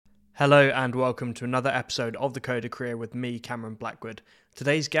Hello and welcome to another episode of The Coder Career with me, Cameron Blackwood.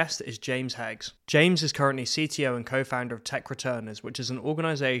 Today's guest is James Heggs. James is currently CTO and co-founder of Tech Returners, which is an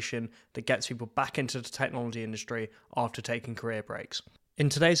organisation that gets people back into the technology industry after taking career breaks. In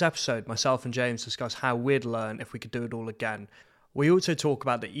today's episode, myself and James discuss how we'd learn if we could do it all again. We also talk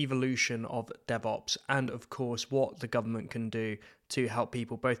about the evolution of DevOps and, of course, what the government can do to help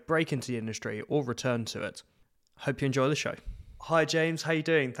people both break into the industry or return to it. Hope you enjoy the show. Hi James, how you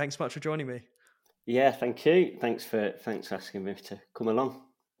doing? Thanks so much for joining me. Yeah, thank you. Thanks for asking me to come along.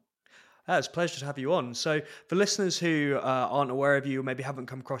 It's a pleasure to have you on. So, for listeners who aren't aware of you or maybe haven't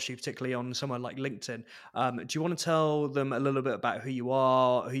come across you, particularly on somewhere like LinkedIn, do you want to tell them a little bit about who you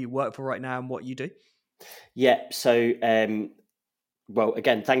are, who you work for right now, and what you do? Yeah, so well,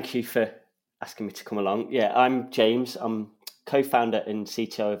 again, thank you for asking me to come along. Yeah, I'm James. I'm co-founder and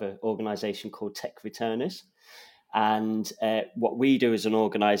CTO of an organisation called Tech Returners. And what we do as an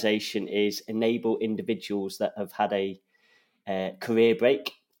organisation is enable individuals that have had a career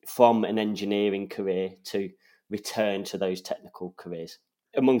break from an engineering career to return to those technical careers.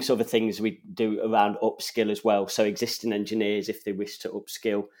 Amongst other things, we do around upskill as well. So existing engineers, if they wish to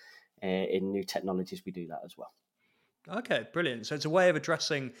upskill in new technologies, we do that as well. Okay, brilliant. So it's a way of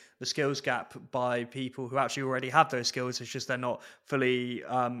addressing the skills gap by people who actually already have those skills. It's just they're not fully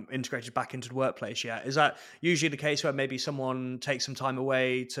integrated back into the workplace yet. Is that usually the case where maybe someone takes some time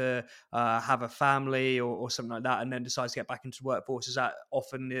away to have a family or something like that and then decides to get back into the workforce? Is that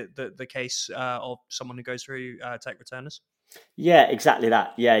often the case of someone who goes through tech returners? Yeah, exactly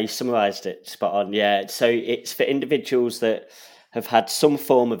that. Yeah, you summarised it spot on. Yeah, so it's for individuals that have had some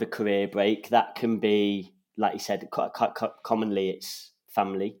form of a career break. That can be, like you said, commonly it's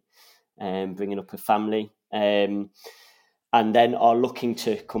family, bringing up a family, and then are looking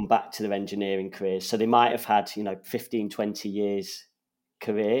to come back to their engineering careers. So they might have had, 15, 20 years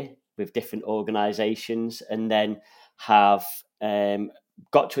career with different organisations, and then have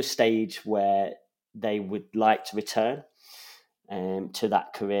got to a stage where they would like to return to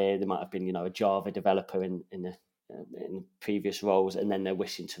that career. They might have been, a Java developer in previous roles, and then they're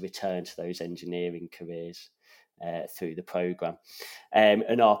wishing to return to those engineering careers through the program.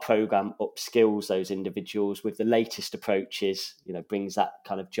 And our program upskills those individuals with the latest approaches. Brings that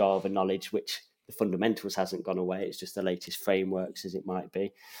kind of Java knowledge, which the fundamentals hasn't gone away. It's just the latest frameworks, as it might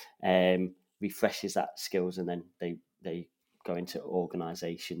be. Refreshes that skills, and then they go into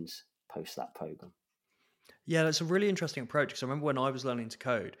organisations post that program. Yeah, that's a really interesting approach because I remember when I was learning to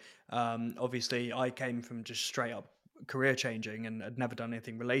code, obviously I came from just straight up career changing and had never done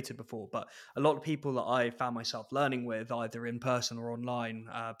anything related before. But a lot of people that I found myself learning with, either in person or online,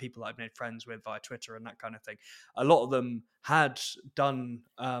 people that I've made friends with via Twitter and that kind of thing, a lot of them had done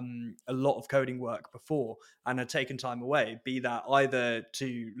a lot of coding work before and had taken time away, be that either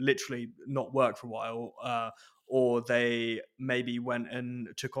to literally not work for a while. Or they maybe went and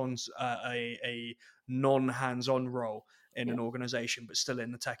took on a non-hands-on role in Yeah. an organization, but still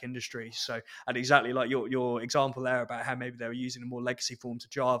in the tech industry. So, and exactly like your example there about how maybe they were using a more legacy form to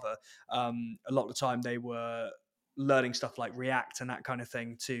Java. A lot of the time they were learning stuff like React and that kind of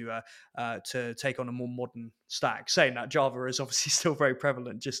thing to take on a more modern stack. Saying that Java is obviously still very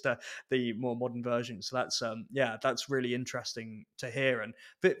prevalent, just the more modern version. So that's that's really interesting to hear. And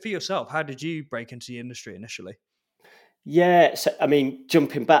for yourself, how did you break into the industry initially? Yeah, so I mean,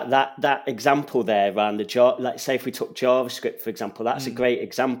 jumping back, that example there around the Java, like say if we took JavaScript for example, that's a Mm, great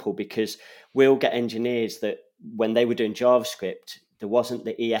example because we'll get engineers that when they were doing JavaScript, there wasn't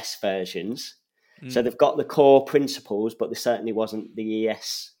the ES versions, so mm. they've got the core principles, but there certainly wasn't the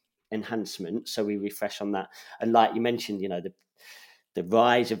ES enhancement. So we refresh on that, and like you mentioned, the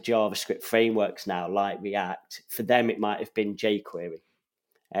rise of JavaScript frameworks now, like React, for them it might have been jQuery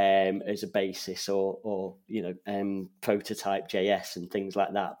as a basis, or prototype JS and things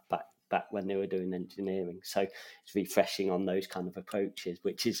like that back when they were doing engineering. So it's refreshing on those kind of approaches,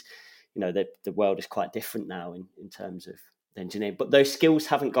 which is, the world is quite different now in terms of engineering. But those skills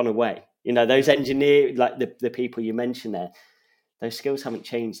haven't gone away. Those Yeah. engineer, like the people you mentioned there, those skills haven't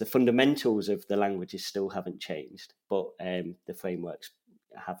changed. The fundamentals of the languages still haven't changed, but the frameworks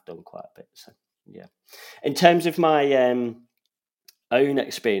have done quite a bit. So yeah. In terms of my own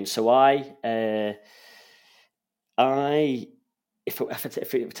experience. So I, if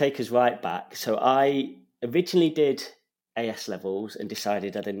it take us right back, so I originally did AS levels and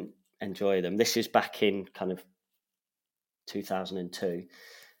decided I didn't enjoy them. This is back in kind of 2002,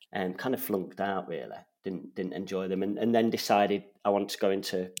 and kind of flunked out really. Didn't enjoy them, and then decided I want to go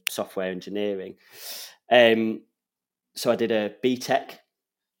into software engineering. So I did a BTEC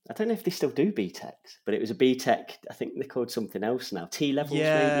I don't know if they still do BTECs, but it was a BTEC. I think they're called something else now. T levels maybe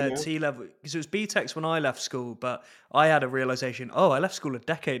Yeah, now. T level, because it was BTECs when I left school, but I had a realization. Oh, I left school a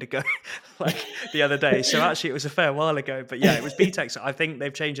decade ago, like the other day. So actually, it was a fair while ago. But yeah, it was BTECs. I think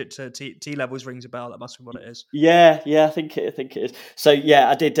they've changed it to T levels. Rings a bell. That must be what it is. Yeah, I think it is. So yeah,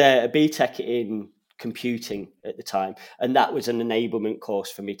 I did a BTEC in computing at the time, and that was an enablement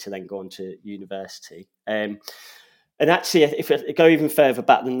course for me to then go on to university. And actually, if I go even further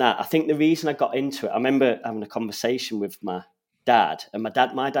back than that, I think the reason I got into it, I remember having a conversation with my dad, and my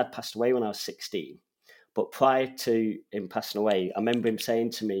dad passed away when I was 16. But prior to him passing away, I remember him saying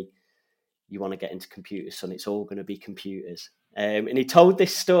to me, "You want to get into computers, son? It's all going to be computers." And he told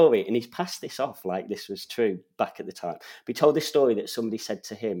this story, and he's passed this off like this was true back at the time. But he told this story that somebody said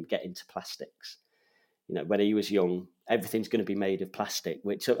to him, "Get into plastics." You know, when he was young, everything's going to be made of plastic,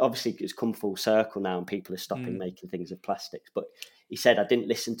 which obviously has come full circle now, and people are stopping Mm. making things of plastics. But he said, "I didn't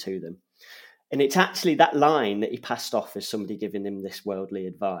listen to them." And it's actually that line that he passed off as somebody giving him this worldly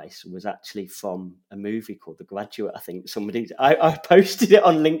advice was actually from a movie called The Graduate. I think I posted it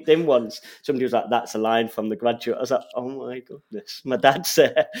on LinkedIn once. Somebody was like, "That's a line from The Graduate." I was like, "Oh my goodness, my dad's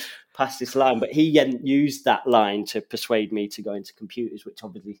passed this line." But he used that line to persuade me to go into computers, which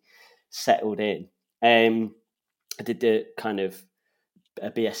obviously settled in. I did the kind of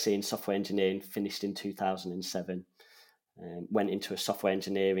a BSc in software engineering, finished in 2007. Went into a software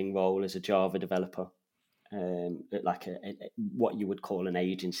engineering role as a Java developer, at like what you would call an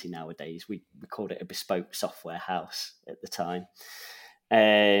agency nowadays. We called it a bespoke software house at the time.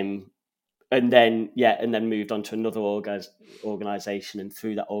 And then moved on to another organization. And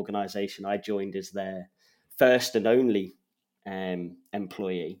through that organization, I joined as their first and only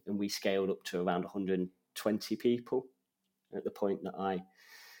employee. And we scaled up to around 120 people at the point that I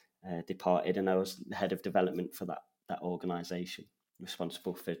departed. And I was the head of development for that organization,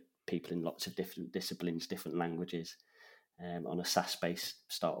 responsible for people in lots of different disciplines, different languages, on a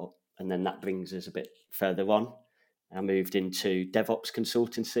SaaS-based startup. And then that brings us a bit further on. I moved into DevOps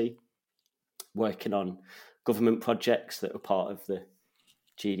consultancy, working on government projects that were part of the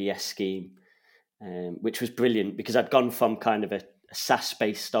GDS scheme, which was brilliant because I'd gone from kind of a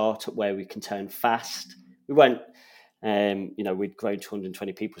SaaS-based startup where we can turn fast. We weren't, we'd grown to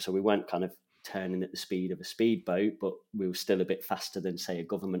 120 people, so we weren't kind of turning at the speed of a speedboat, but we were still a bit faster than, say, a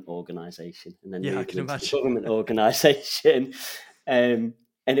government organisation. And then Yeah, I moving can into the imagine. government organisation, and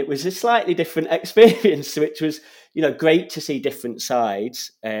it was a slightly different experience, which was, great to see different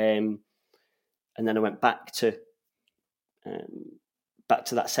sides. And then I went um, back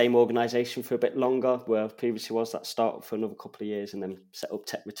to that same organisation for a bit longer, where I previously was that startup for another couple of years, and then set up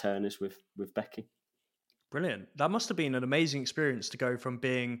Tech Returners with Becky. Brilliant. That must have been an amazing experience to go from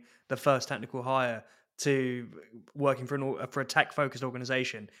being the first technical hire to working for a tech focused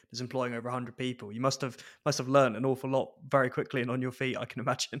organization that's employing over 100 people. You must have learned an awful lot very quickly and on your feet, I can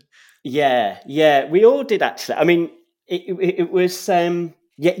imagine. Yeah, we all did actually. I mean, it was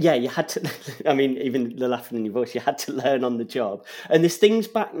yeah. You had to. I mean, even the laughing in your voice, you had to learn on the job. And there's things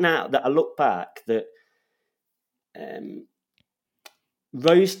back now that I look back that um,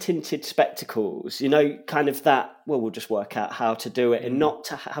 rose tinted spectacles. Kind of that. Well, we'll just work out how to do it, and Mm, not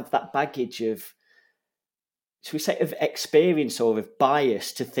to have that baggage of, should we say, of experience or of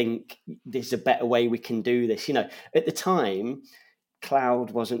bias to think there's a better way we can do this. At the time,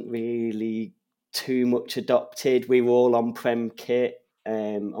 cloud wasn't really too much adopted. We were all on-prem kit,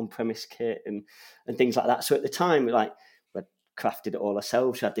 on-premise kit, and things like that. So at the time, we crafted it all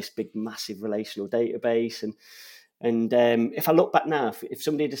ourselves. We had this big, massive relational database, and if I look back now, if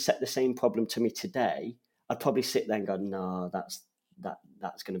somebody had set the same problem to me today, I'd probably sit there and go, "No,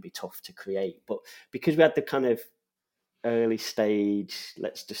 that's going to be tough to create." But because we had the kind of early stage,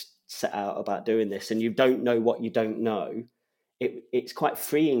 let's just set out about doing this, and you don't know what you don't know, it's quite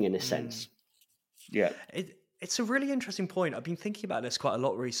freeing in a mm. sense. Yeah. It's a really interesting point. I've been thinking about this quite a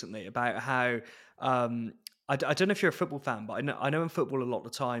lot recently about how I don't know if you're a football fan, but I know in football a lot of the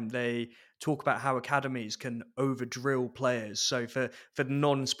time they talk about how academies can over drill players. So for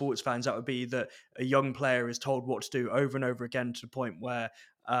non-sports fans, that would be that a young player is told what to do over and over again to the point where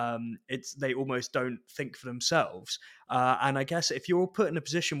it's they almost don't think for themselves. And I guess if you're put in a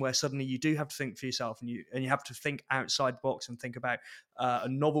position where suddenly you do have to think for yourself and you have to think outside the box and think about a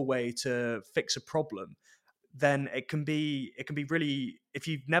novel way to fix a problem, then it can be really, if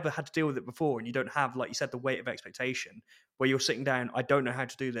you've never had to deal with it before and you don't have, like you said, the weight of expectation, where you're sitting down, I don't know how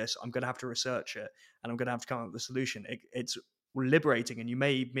to do this, I'm going to have to research it and I'm going to have to come up with a solution. It's liberating and you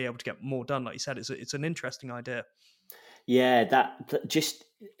may be able to get more done. Like you said, it's an interesting idea. Yeah, that just,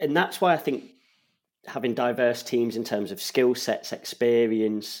 and that's why I think having diverse teams in terms of skill sets,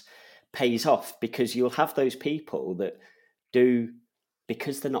 experience pays off, because you'll have those people that do,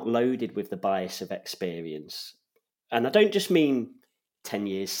 because they're not loaded with the bias of experience. And I don't just mean 10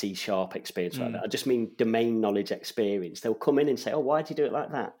 years C# experience like that. I just mean domain knowledge experience. They'll come in and say, oh, why do you do it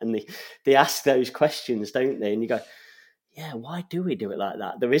like that? And they ask those questions, don't they? And you go, yeah, why do we do it like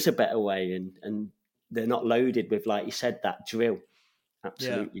that? There is a better way. And they're not loaded with, like you said, that drill, Yeah.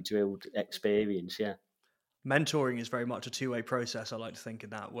 absolutely drilled experience. Yeah. Mentoring is very much a two-way process. I like to think in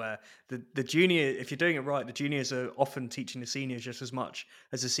that, where the junior, if you're doing it right, the juniors are often teaching the seniors just as much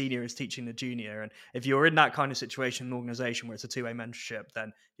as the senior is teaching the junior. And if you're in that kind of situation in an organization where it's a two-way mentorship,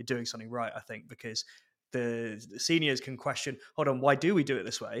 then you're doing something right, I think, because the seniors can question, hold on, why do we do it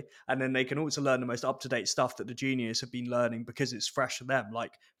this way? And then they can also learn the most up-to-date stuff that the juniors have been learning because it's fresh to them.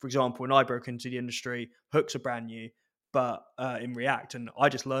 Like, for example, when I broke into the industry, hooks are brand new, but in React, and I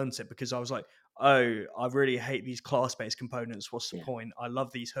just learned it because I was like, oh, I really hate these class-based components. What's the Yeah. point? I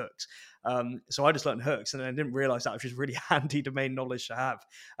love these hooks. So I just learned hooks, and I didn't realize that was just really handy domain knowledge to have,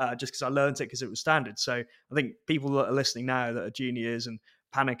 just because I learned it because it was standard. So I think people that are listening now that are juniors and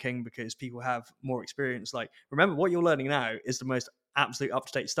panicking because people have more experience, like, remember what you're learning now is the most absolute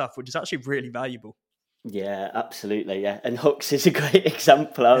up-to-date stuff, which is actually really valuable. Yeah, absolutely. Yeah, and hooks is a great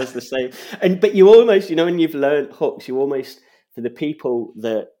example. I was the same. But you almost, when you've learned hooks, you almost, for the people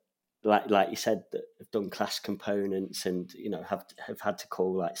that, like you said, that have done class components and have had to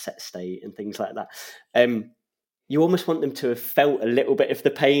call like set state and things like that. You almost want them to have felt a little bit of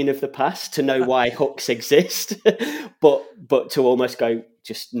the pain of the past to know why hooks exist, but to almost go,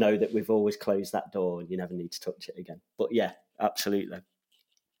 just know that we've always closed that door and you never need to touch it again. But yeah, absolutely.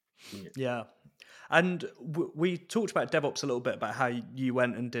 Yeah. Yeah. And we talked about DevOps a little bit, about how you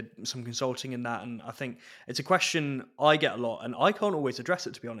went and did some consulting in that. And I think it's a question I get a lot, and I can't always address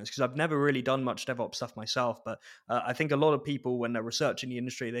it, to be honest, because I've never really done much DevOps stuff myself. But I think a lot of people, when they're researching the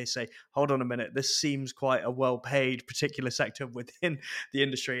industry, they say, hold on a minute, this seems quite a well-paid particular sector within the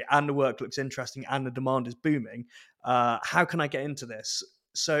industry, and the work looks interesting, and the demand is booming. How can I get into this?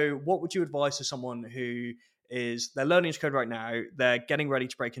 So what would you advise to someone who they're learning to code right now, they're getting ready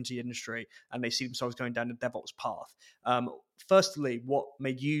to break into the industry, and they see themselves going down the DevOps path? Firstly, what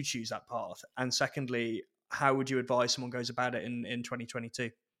made you choose that path? And secondly, how would you advise someone goes about it in 2022?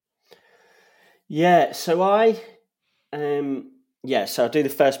 Yeah, so so I'll do the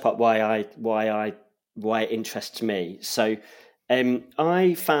first part, why it interests me. So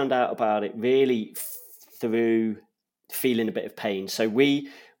I found out about it really through feeling a bit of pain. So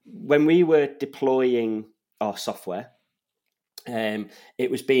when we were deploying our software, it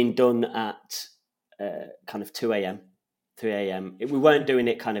was being done at kind of 2 a.m., 3 a.m. We weren't doing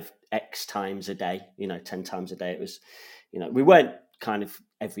it kind of X times a day, 10 times a day. It was, we weren't kind of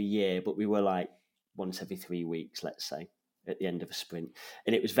every year, but we were like once every 3 weeks, let's say, at the end of a sprint.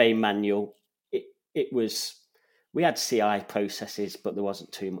 And it was very manual. It was, we had CI processes, but there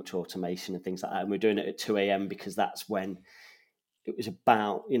wasn't too much automation and things like that. And we're doing it at 2 a.m. because that's when it was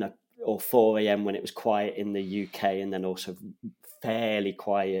about, or 4 a.m. when it was quiet in the UK, and then also fairly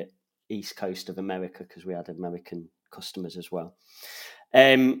quiet east coast of America because we had American customers as well.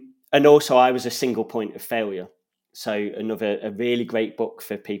 And also I was a single point of failure. So a really great book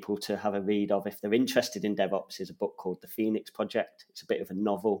for people to have a read of if they're interested in DevOps is a book called The Phoenix Project. It's a bit of a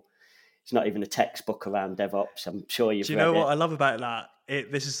novel. It's not even a textbook around DevOps. I'm sure you've Do you read know it. what I love about that?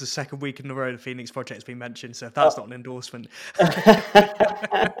 This is the second week in a row the Phoenix Project's been mentioned, so if that's not an endorsement.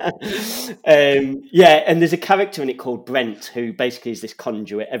 Yeah, and there's a character in it called Brent who basically is this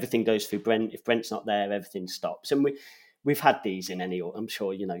conduit. Everything goes through Brent. If Brent's not there, everything stops. And we've had these in any. I'm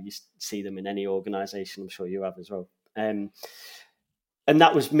sure you see them in any organisation. I'm sure you have as well. And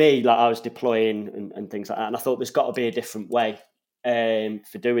that was me. Like I was deploying and things like that. And I thought there's got to be a different way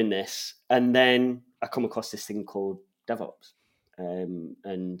for doing this. And then I come across this thing called DevOps,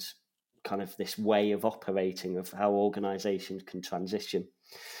 and kind of this way of operating of how organizations can transition.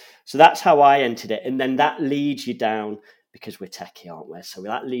 So that's how I entered it. And then that leads you down, because we're techie, aren't we? So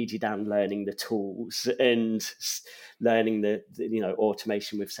that leads you down learning the tools and learning the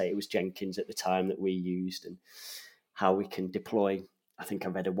automation with, say, it was Jenkins at the time that we used, and how we can deploy. I think I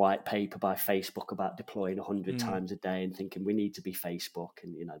read a white paper by Facebook about deploying 100 times a day and thinking we need to be Facebook,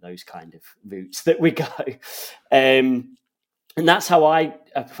 and those kind of routes that we go. And that's how I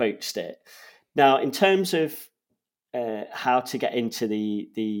approached it. Now, in terms of how to get into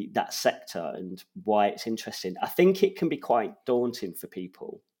that sector and why it's interesting, I think it can be quite daunting for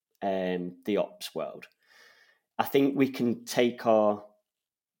people. The ops world. I think we can take our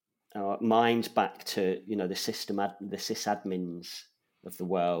minds back to the sysadmins of the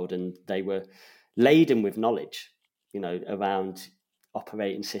world, and they were laden with knowledge, around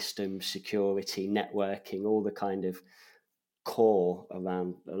operating systems, security, networking, all the kind of core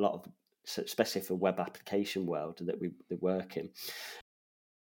around a lot of, especially for web application world that we work in.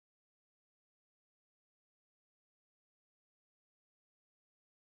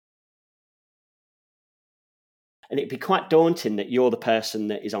 And it'd be quite daunting that you're the person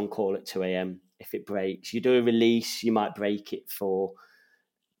that is on call at 2 a.m. If it breaks, you do a release, you might break it for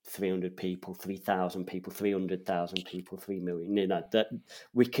 300 people, 3,000 people, 300,000 people, 3 million. That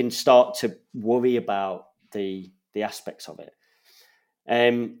we can start to worry about the aspects of it.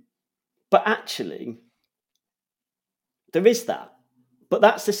 But actually, there is that. But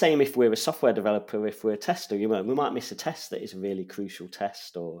that's the same if we're a software developer, if we're a tester. We might miss a test that is a really crucial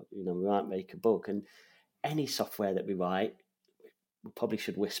test, or we might make a bug. And any software that we write, we probably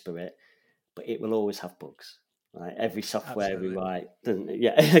should whisper it, but it will always have bugs. Right? Every software Absolutely. we write doesn't it?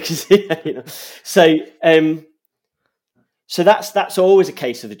 Yeah. So that's always a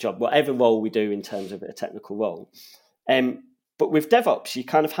case of the job, whatever role we do in terms of a technical role. But with DevOps, you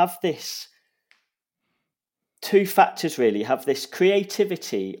kind of have this two factors really. You have this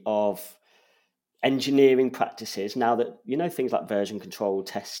creativity of engineering practices. Now that things like version control,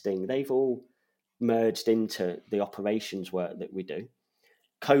 testing, they've all merged into the operations work that we do.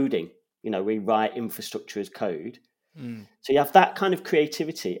 Coding, we write infrastructure as code. So you have that kind of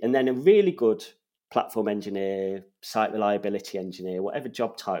creativity, and then a really good platform engineer, site reliability engineer, whatever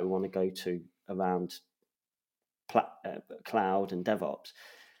job title we want to go to around cloud and DevOps,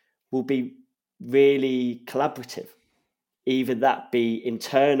 will be really collaborative. Either that be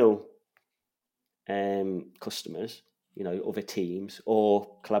internal customers, other teams,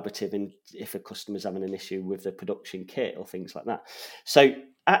 or collaborative in if a customer's having an issue with the production kit or things like that. So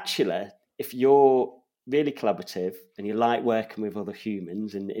actually, if you're really collaborative and you like working with other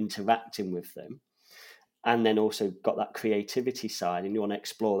humans and interacting with them, and then also got that creativity side, and you want to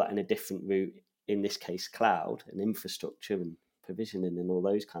explore that in a different route, in this case cloud and infrastructure and provisioning and all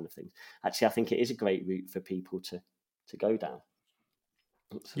those kind of things, actually I think it is a great route for people to go down.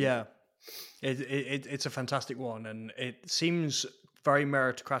 Absolutely. Yeah, it's a fantastic one, and it seems very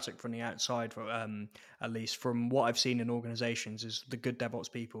meritocratic from the outside. At least from what I've seen in organizations, is the good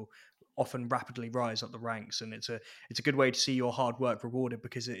DevOps people often rapidly rise up the ranks, and it's a good way to see your hard work rewarded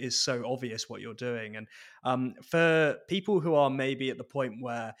because it is so obvious what you're doing. And for people who are maybe at the point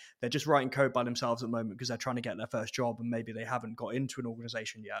where they're just writing code by themselves at the moment because they're trying to get their first job and maybe they haven't got into an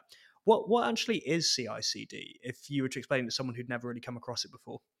organization yet, what actually is CI/CD? If you were to explain it to someone who'd never really come across it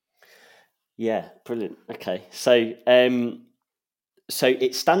before. Yeah, brilliant. Okay, so so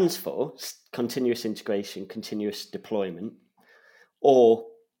it stands for continuous integration, continuous deployment, or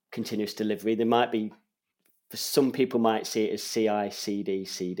continuous delivery. There might be, for some people, might see it as CI, CD,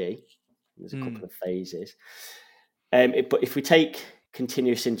 CD. There's a couple of phases. But if we take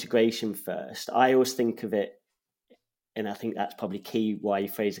continuous integration first, I always think of it, and I think that's probably key why you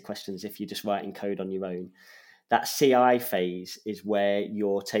phrase the questions if you're just writing code on your own. That CI phase is where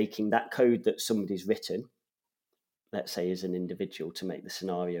you're taking that code that somebody's written, let's say as an individual to make the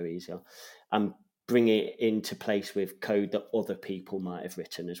scenario easier, and bring it into place with code that other people might have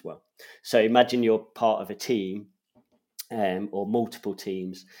written as well. So imagine you're part of a team or multiple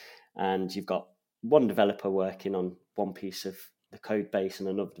teams, and you've got one developer working on one piece of the code base and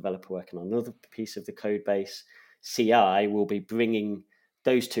another developer working on another piece of the code base. CI will be bringing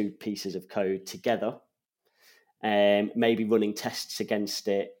those two pieces of code together, maybe running tests against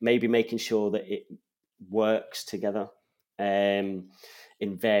it, maybe making sure that it works together in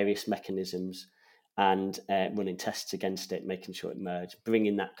various mechanisms, and running tests against it, making sure it merges,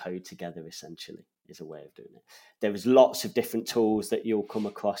 bringing that code together essentially is a way of doing it. There is lots of different tools that you'll come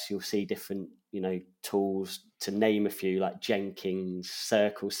across. You'll see different, tools, to name a few, like Jenkins,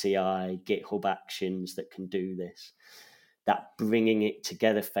 Circle CI, GitHub Actions that can do this. That bringing it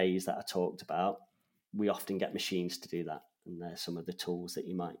together phase that I talked about, we often get machines to do that, and they're some of the tools that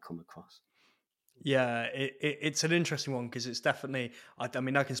you might come across. Yeah, it's an interesting one because it's definitely. I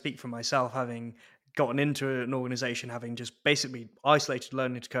mean, I can speak for myself, having gotten into an organization, having just basically isolated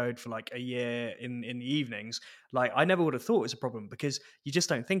learning to code for like a year in the evenings. Like, I never would have thought it was a problem because you just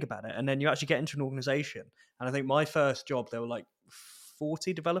don't think about it, and then you actually get into an organization. And I think my first job, there were like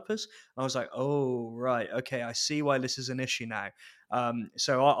 40 developers. I was like, oh right, okay, I see why this is an issue now.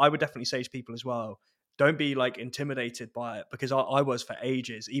 So I would definitely say to people as well, don't be like intimidated by it, because I was for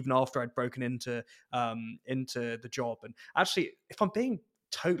ages, even after I'd broken into the job. And actually, if I'm being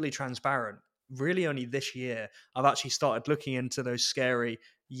totally transparent, really only this year I've actually started looking into those scary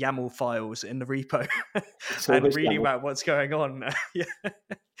YAML files in the repo It's and always reading YAML. about what's going on. Yeah.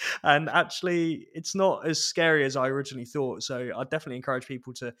 And actually, it's not as scary as I originally thought. So I definitely encourage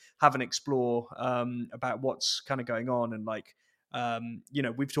people to have an explore about what's kind of going on. And like,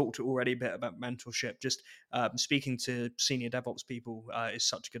 we've talked already a bit about mentorship. Just speaking to senior DevOps people is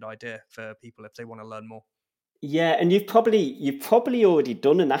such a good idea for people if they want to learn more. Yeah, and you've probably already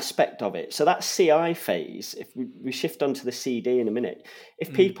done an aspect of it. So that CI phase, if we shift onto the CD in a minute, if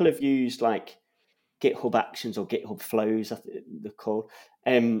Mm, people have used like GitHub Actions or GitHub Flows, I think they're called,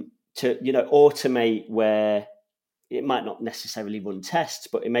 to automate where it might not necessarily run tests,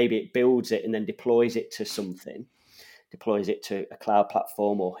 but maybe it builds it and then deploys it to something, deploys it to a cloud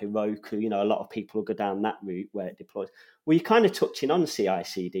platform or Heroku. A lot of people will go down that route where it deploys. Well, you're kind of touching on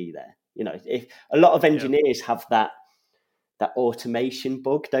CI/CD there. If a lot of yeah. engineers have that automation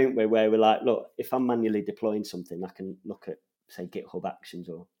bug, don't we? Where we're like, look, if I'm manually deploying something, I can look at say GitHub Actions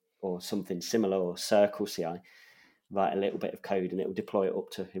or something similar or Circle CI, write a little bit of code, and it will deploy it up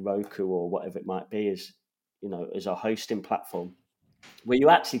to Heroku or whatever it might be as our hosting platform. Where you're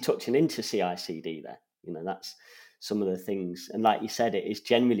actually touching into CI/CD there. That's some of the things. And like you said, it is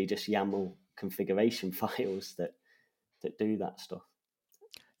generally just YAML configuration files that do that stuff.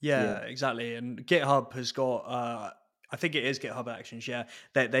 Yeah. Yeah, exactly. And GitHub has got, I think it is GitHub Actions. Yeah,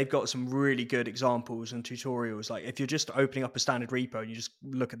 they've got some really good examples and tutorials. Like if you're just opening up a standard repo and you just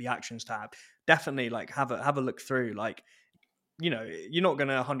look at the Actions tab, definitely like have a look through. Like you're not going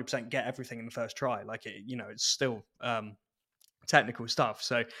to 100% get everything in the first try. Like it's still technical stuff.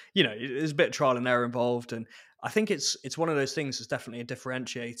 So there's a bit of trial and error involved, and I think it's one of those things that's definitely a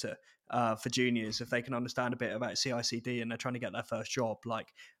differentiator for juniors if they can understand a bit about CI/CD and they're trying to get their first job. Like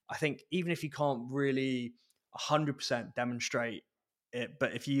I think even if you can't really 100% demonstrate it,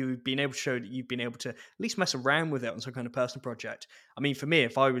 but if you've been able to show that you've been able to at least mess around with it on some kind of personal project. I mean, for me,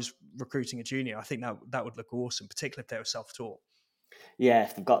 if I was recruiting a junior, I think that would look awesome, particularly if they were self-taught. Yeah,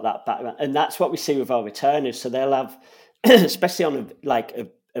 if they've got that background. And that's what we see with our returners. So they'll have, especially on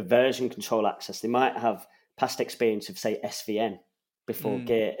a version control access, they might have past experience of, say, SVN before Mm,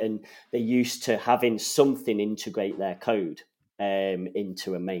 Git, and they're used to having something integrate their code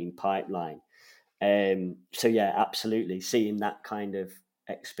into a main pipeline. So yeah, absolutely. Seeing that kind of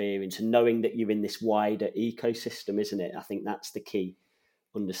experience and knowing that you're in this wider ecosystem, isn't it? I think that's the key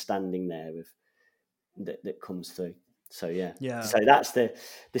understanding there of that comes through. So yeah, yeah, so that's the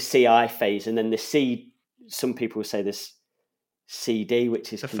CI phase, and then the C. Some people say this CD,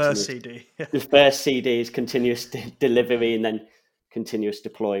 which is the first continuous. CD. The first CD is continuous delivery, and then continuous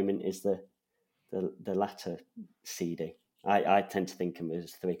deployment is the latter CD. I tend to think of them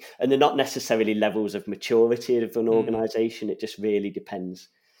as three, and they're not necessarily levels of maturity of an Mm, organization. It just really depends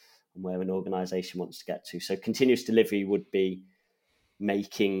on where an organization wants to get to. So continuous delivery would be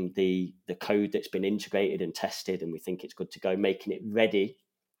making the code that's been integrated and tested and we think it's good to go, making it ready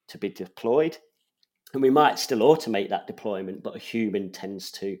to be deployed. And we might still automate that deployment, but a human tends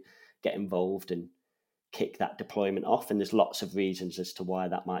to get involved and kick that deployment off. And there's lots of reasons as to why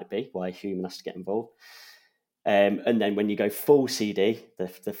that might be, why a human has to get involved. And then when you go full CD,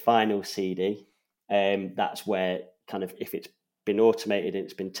 the final CD, that's where kind of if it's been automated and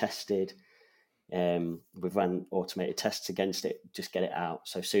it's been tested, we've run automated tests against it, just get it out.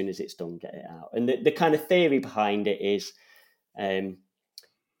 So as soon as it's done, get it out. And the kind of theory behind it is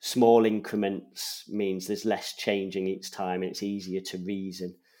small increments means there's less changing each time and it's easier to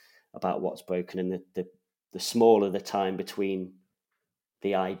reason about what's broken. And the smaller the time between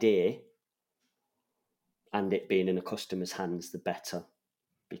the idea and it being in a customer's hands, the better,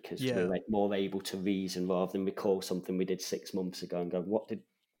 because yeah. we're more able to reason rather than recall something we did 6 months ago and go,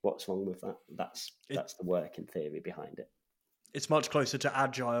 what's wrong with that? It, That's the working theory behind it. it's much closer to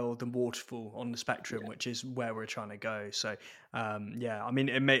agile than waterfall on the spectrum, Yeah. which is where we're trying to go. So, yeah, I mean,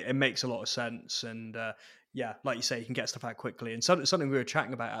 it makes a lot of sense, and yeah, like you say, you can get stuff out quickly. And something we were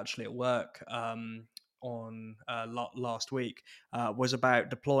chatting about actually at work on last week was about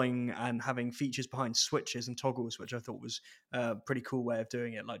deploying and having features behind switches and toggles, which I thought was a pretty cool way of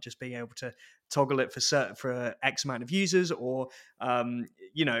doing it. Like just being able to toggle it for X amount of users, or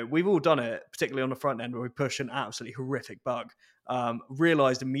we've all done it, particularly on the front end where we push an absolutely horrific bug.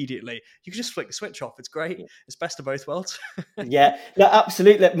 Realized immediately you can just flick the switch off. It's great. It's best of both worlds. Yeah, no,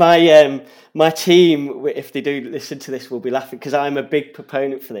 absolutely. My team, if they do listen to this, will be laughing because I'm a big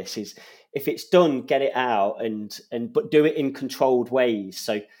proponent for this. Is if it's done, get it out and but do it in controlled ways.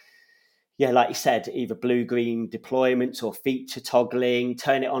 So yeah, like you said, either blue green deployments or feature toggling.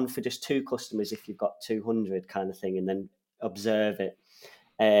 Turn it on for just 2 customers if you've got 200 kind of thing, and then observe it.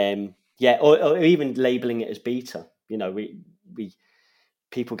 Yeah, or even labeling it as beta. We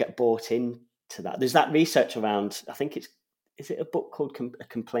people get bought into that. There's that research around, I think is it a book called A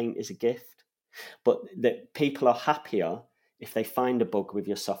Complaint is a Gift? But that people are happier if they find a bug with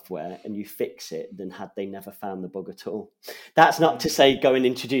your software and you fix it than had they never found the bug at all. That's not to say go and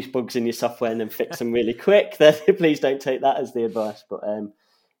introduce bugs in your software and then fix them really quick. Please don't take that as the advice. But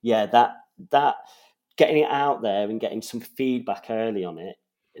that getting it out there and getting some feedback early on it,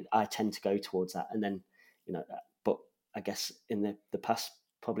 I tend to go towards that. And then, but I guess in the past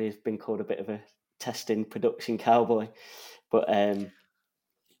probably has been called a bit of a testing production cowboy. But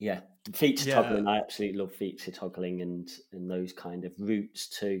feature toggling, I absolutely love feature toggling and those kind of routes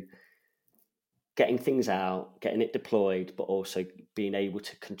to getting things out, getting it deployed, but also being able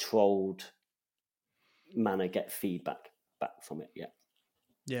to controlled manner get feedback back from it.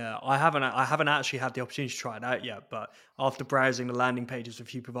 Yeah, I haven't actually had the opportunity to try it out yet, but after browsing the landing pages of a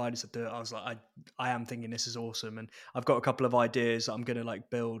few providers that do it, I was like, I am thinking this is awesome, and I've got a couple of ideas that I'm going to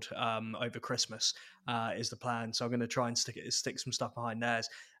build over Christmas is the plan. So I'm going to try and stick some stuff behind theirs.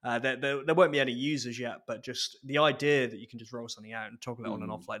 There won't be any users yet, but just the idea that you can just roll something out and toggle it on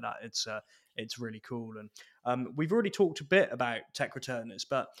and off like that, it's really cool. And we've already talked a bit about tech returners,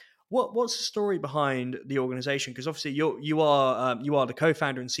 but what's the story behind the organization? Because obviously you are the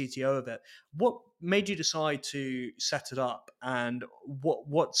co-founder and CTO of it. What made you decide to set it up, and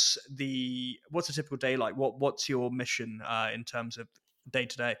what's a typical day like? What's your mission in terms of day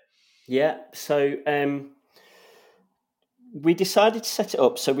to day? Yeah. So we decided to set it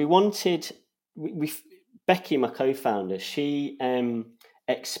up. So we wanted we Becky, my co-founder, she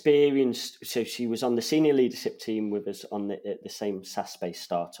experienced. So she was on the senior leadership team with us on the same SaaS-based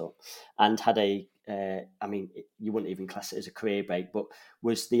startup, and had you wouldn't even class it as a career break, but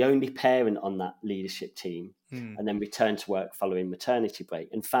was the only parent on that leadership team, and then returned to work following maternity break,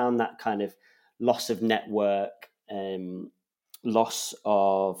 and found that kind of loss of network, loss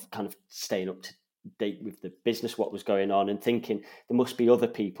of kind of staying up to date with the business, what was going on, and thinking there must be other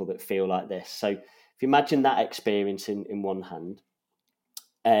people that feel like this. So if you imagine that experience in one hand,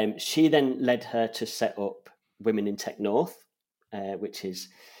 she then led her to set up Women in Tech North, which is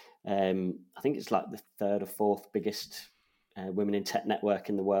I think it's like the third or fourth biggest women in tech network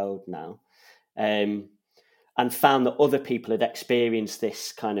in the world now, and found that other people had experienced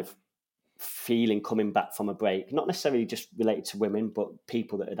this kind of feeling coming back from a break, not necessarily just related to women, but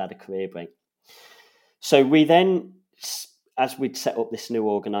people that had a career break. So we then, as we'd set up this new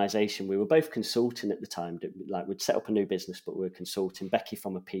organisation, we were both consulting at the time. Like we'd set up a new business, but we were consulting. Becky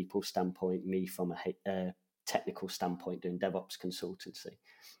from a people standpoint, me from a technical standpoint, doing DevOps consultancy.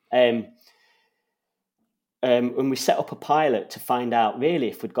 And we set up a pilot to find out really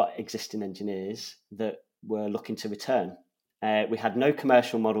if we'd got existing engineers that were looking to return. We had no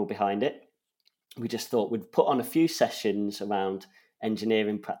commercial model behind it. We just thought we'd put on a few sessions around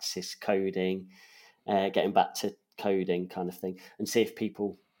engineering practices, coding, getting back to coding kind of thing, and see if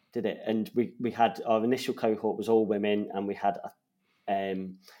people did it. And we had our initial cohort was all women, and we had a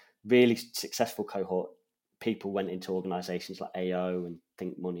really successful cohort. People went into organisations like AO and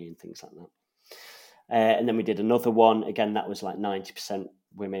Think Money and things like that. And then we did another one. Again, that was like 90%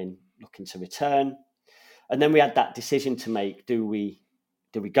 women looking to return. And then we had that decision to make. Do we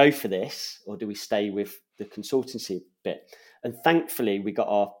go for this, or do we stay with the consultancy bit? And thankfully, we got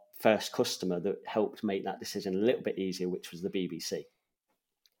our first customer that helped make that decision a little bit easier, which was the BBC.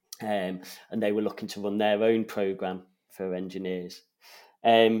 And they were looking to run their own program for engineers.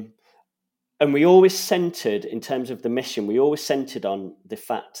 And we always centered, in terms of the mission, we always centered on the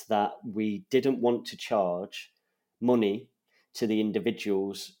fact that we didn't want to charge money to the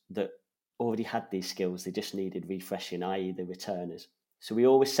individuals that already had these skills. They just needed refreshing, i.e. the returners. So we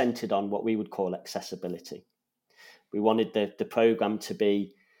always centered on what we would call accessibility. We wanted the program to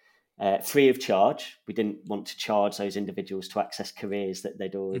be free of charge. We didn't want to charge those individuals to access careers that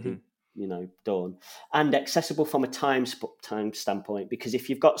they'd already done, and accessible from a time standpoint, because if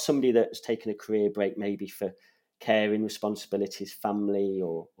you've got somebody that's taken a career break, maybe for caring responsibilities, family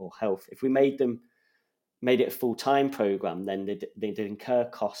or health, if we made it a full-time program, then they'd incur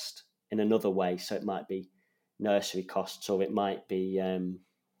cost in another way. So it might be nursery costs, or it might be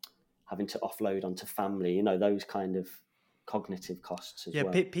having to offload onto family, those kind of cognitive costs as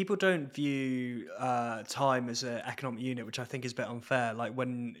well. People don't view time as an economic unit, which I think is a bit unfair. Like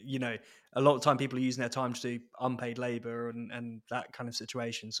when, a lot of time people are using their time to do unpaid labor and that kind of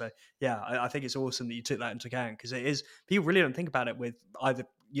situation. So yeah, I think it's awesome that you took that into account, because it is, people really don't think about it with either,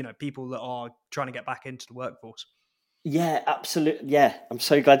 people that are trying to get back into the workforce. Yeah, absolutely. Yeah, I'm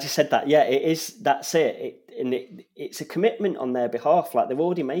so glad you said that. Yeah, it is. That's it. It's a commitment on their behalf. Like they're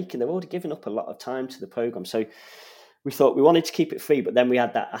already giving up a lot of time to the program. So we thought we wanted to keep it free, but then we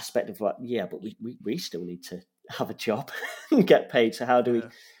had that aspect of like, yeah, but we still need to have a job and get paid. So how do we Yeah.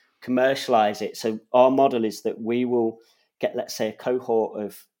 commercialize it? So our model is that we will get, let's say, a cohort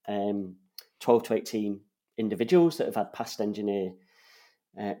of 12 to 18 individuals that have had past engineer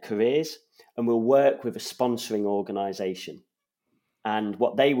careers, and we'll work with a sponsoring organization. And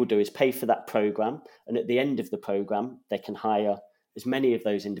what they will do is pay for that program. And at the end of the program, they can hire as many of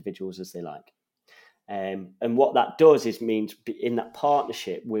those individuals as they like. And what that does is means in that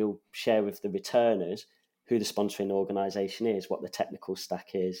partnership, we'll share with the returners who the sponsoring organisation is, what the technical stack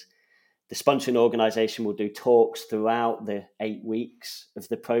is. The sponsoring organisation will do talks throughout the 8 weeks of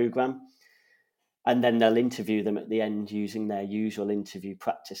the programme, and then they'll interview them at the end using their usual interview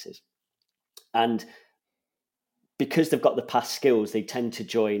practices. And because they've got the past skills, they tend to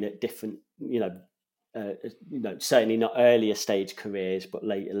join at different, certainly not earlier stage careers, but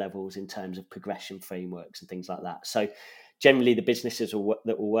later levels in terms of progression frameworks and things like that. So generally the businesses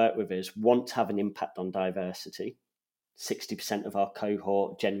that will work with us want to have an impact on diversity. 60% of our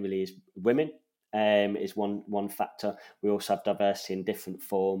cohort generally is women, is one factor. We also have diversity in different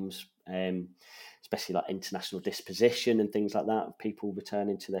forms, especially like international disposition and things like that, people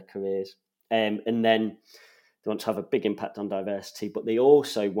returning to their careers. And then they want to have a big impact on diversity, but they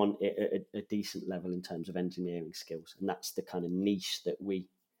also want it at a decent level in terms of engineering skills. And that's the kind of niche that we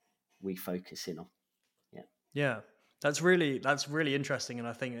focus in on. Yeah. Yeah, that's really interesting, and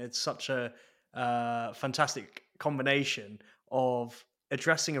I think it's such a fantastic combination of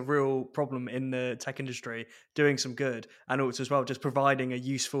addressing a real problem in the tech industry, doing some good, and also as well just providing a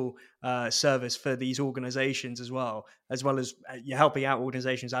useful service for these organizations as well as you're helping out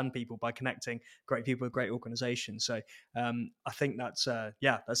organizations and people by connecting great people with great organizations. So I think that's that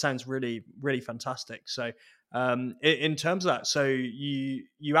sounds really really fantastic. So in terms of that, so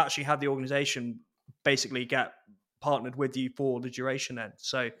you actually had the organization basically get partnered with you for the duration then.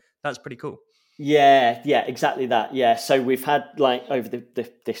 So that's pretty cool. Yeah, exactly that. Yeah. So we've had like over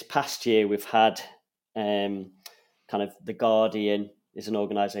this past year, we've had kind of The Guardian is an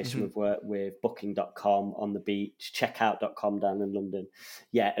organisation Hmm. we've worked with, booking.com on the beach, checkout.com down in London.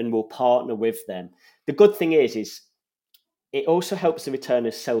 Yeah, and we'll partner with them. The good thing is it also helps the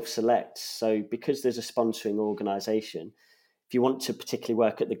returners self-select. So because there's a sponsoring organisation, if you want to particularly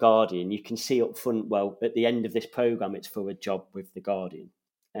work at The Guardian, you can see up front, well, at the end of this programme, it's for a job with The Guardian.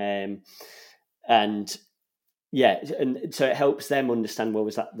 And yeah, and so it helps them understand, well,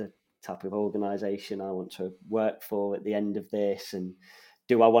 is that the type of organisation I want to work for at the end of this? And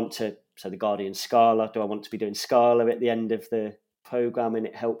do I want to, so The Guardian Scala, do I want to be doing Scala at the end of the programme? And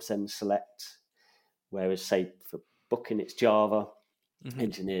it helps them select. Whereas, say, for booking, it's Java. Hmm.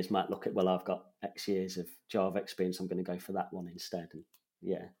 Engineers might look at, well, I've got X years of Java experience, I'm going to go for that one instead. And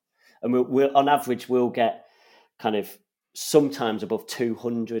yeah, and we'll on average we'll get kind of sometimes above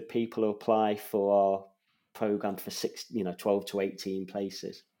 200 people who apply for our program for 12 to 18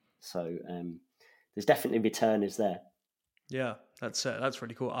 places. So there's definitely returners there. Yeah, that's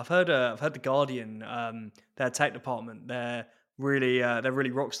really cool. I've heard the Guardian, their tech department, they're really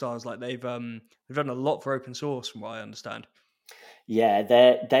rock stars. Like they've done a lot for open source, from what I understand. Yeah,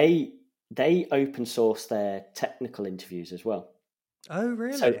 they open source their technical interviews as well. Oh, So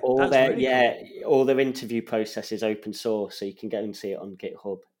really? That's really cool. all their interview process is open source, so you can go and see it on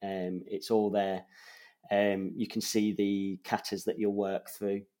GitHub. It's all there. You can see the katas that you'll work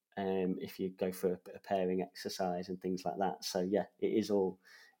through if you go for a pairing exercise and things like that. So yeah, it is all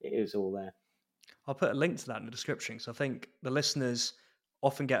there. I'll put a link to that in the description because I think the listeners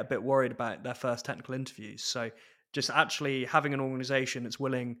often get a bit worried about their first technical interviews. So just actually having an organization that's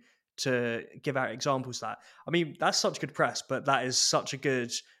willing to give out examples of that. I mean, that's such good press, but that is such a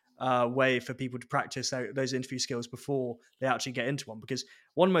good way for people to practice those interview skills before they actually get into one. Because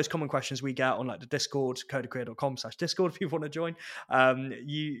one of the most common questions we get on like the Discord, codecareer.com/Discord, if you want to join,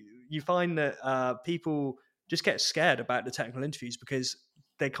 you find that people just get scared about the technical interviews because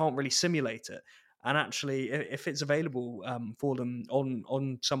they can't really simulate it. And actually, if it's available for them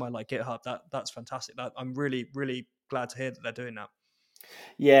on somewhere like GitHub, that's fantastic. I'm really really glad to hear that they're doing that.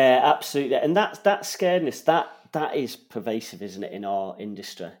 Yeah, absolutely. And that scaredness that is pervasive, isn't it, in our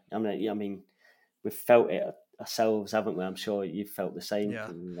industry? I mean, we've felt it ourselves, haven't we? I'm sure you've felt the same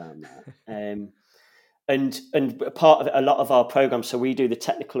Yeah. around that. And part of a lot of our programs, so we do the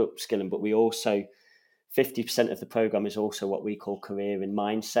technical upskilling, but we also 50% of the program is also what we call career and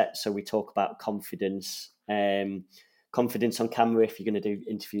mindset. So we talk about confidence, confidence on camera if you're going to do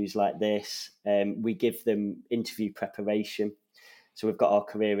interviews like this. We give them interview preparation. So we've got our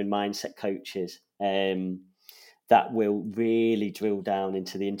career and mindset coaches that will really drill down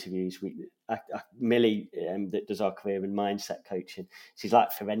into the interviews. Millie, that does our career and mindset coaching, she's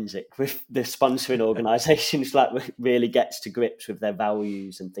like forensic with the sponsoring organisations, like really gets to grips with their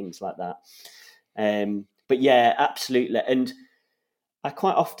values and things like that. But yeah, absolutely. And I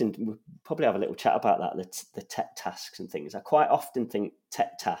quite often, we'll probably have a little chat about that, the tech tasks and things. I quite often think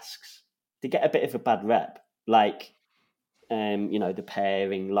tech tasks, they get a bit of a bad rep, like, the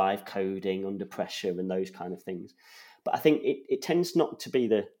pairing, live coding, under pressure and those kind of things. But I think it tends not to be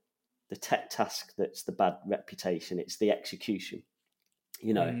the tech task that's the bad reputation, it's the execution.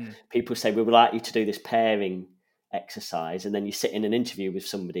 People say, we would like you to do this pairing exercise, and then you sit in an interview with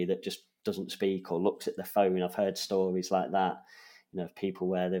somebody that just doesn't speak or looks at their phone. I've heard stories like that, people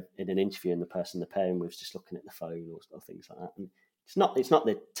where they're in an interview and the person they're pairing with is just looking at the phone or things like that. And it's not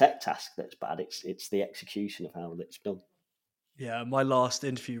the tech task that's bad, it's the execution of how it's done. Yeah, my last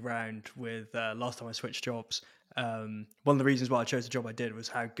interview round with last time I switched jobs, one of the reasons why I chose the job I did was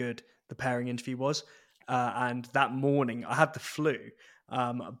how good the pairing interview was. And that morning I had the flu,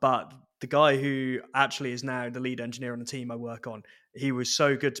 but the guy who actually is now the lead engineer on the team I work on, he was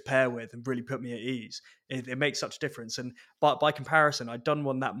so good to pair with and really put me at ease. It makes such a difference. And by comparison, I'd done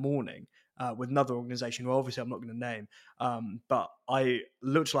one that morning with another organization who obviously I'm not going to name, but I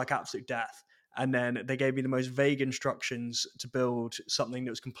looked like absolute death. And then they gave me the most vague instructions to build something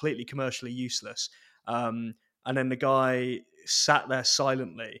that was completely commercially useless. And then the guy sat there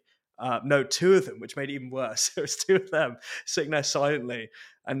silently. No, two of them, which made it even worse. There was two of them sitting there silently.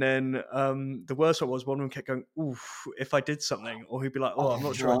 And then the worst one of them kept going, "Oof, if I did something," or he'd be like, "Oh, I'm Oh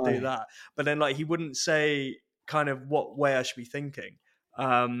not sure I'd do no. that." But then like he wouldn't say kind of what way I should be thinking.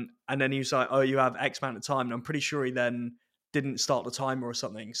 And then he was like, "Oh, you have X amount of time." And I'm pretty sure he then didn't start the timer or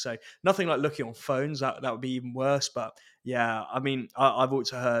something. So nothing like looking on phones. That would be even worse. But yeah, I mean, I've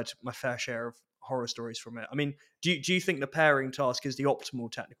also heard my fair share of horror stories from it. I mean, do you think the pairing task is the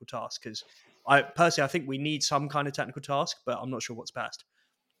optimal technical task? Because I think we need some kind of technical task, but I'm not sure what's best.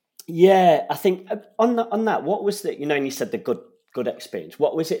 Yeah, I think on that, what was that? And you said the good experience.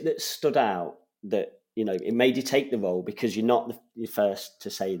 What was it that stood out that it made you take the role, because you're not the first to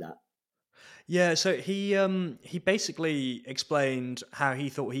say that? Yeah, so he basically explained how he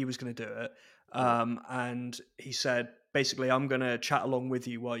thought he was going to do it, Yeah, and he said basically I'm going to chat along with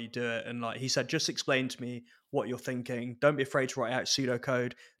you while you do it, and like he said, just explain to me what you're thinking. Don't be afraid to write out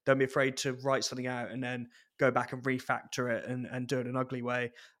pseudocode. Don't be afraid to write something out and then go back and refactor it and do it an ugly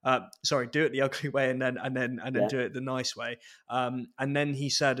way. Sorry, do it the ugly way and then yeah, do it the nice way. And then he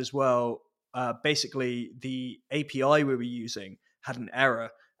said as well, basically the API we were using had an error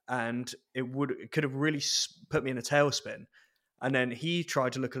and it could have really put me in a tailspin. And then he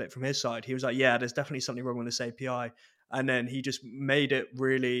tried to look at it from his side. He was like, "Yeah, there's definitely something wrong with this API." And then he just made it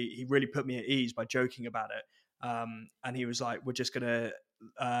he really put me at ease by joking about it. And he was like, "We're just gonna."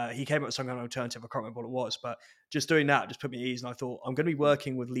 He came up with some kind of alternative. I can't remember what it was, but just doing that just put me at ease. And I thought, I'm going to be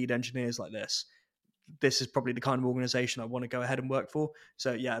working with lead engineers like this. This is probably the kind of organization I want to go ahead and work for.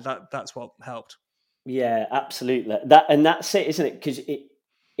 So yeah, that's what helped. yeah, absolutely. That's it, isn't it? Because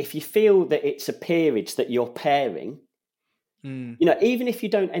if you feel that it's a peerage that you're pairing, Mm, even if you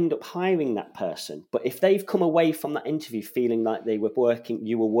don't end up hiring that person, but if they've come away from that interview feeling like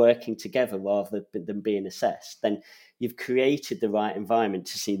you were working together rather than being assessed, then you've created the right environment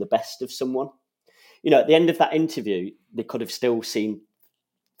to see the best of someone. At the end of that interview, they could have still seen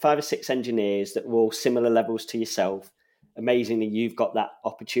 5 or 6 engineers that were all similar levels to yourself. Amazingly, you've got that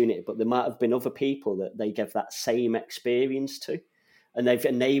opportunity, but there might have been other people that they gave that same experience to, and they've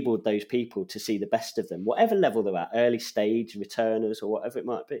enabled those people to see the best of them, whatever level they're at, early stage, returners, or whatever it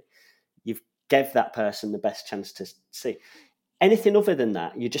might be. You've gave that person the best chance to see. Anything other than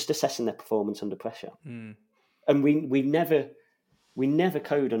that, you're just assessing their performance under pressure. mm, And we never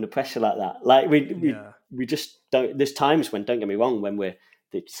code under pressure like that. Like yeah. we just don't. There's times when, don't get me wrong, when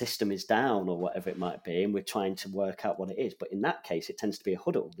the system is down or whatever it might be, and we're trying to work out what it is. But in that case, it tends to be a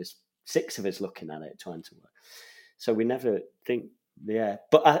huddle. There's 6 of us looking at it, trying to work. So we never think, yeah.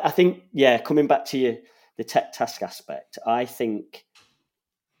 But I think, yeah, coming back to the tech task aspect, I think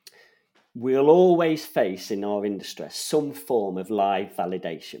we'll always face in our industry some form of live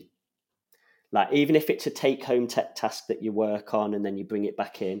validation. Like, even if it's a take-home tech task that you work on and then you bring it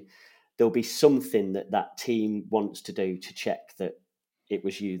back in, there'll be something that team wants to do to check that it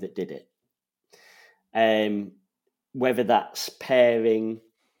was you that did it. Whether that's pairing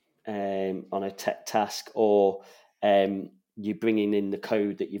on a tech task, or you bringing in the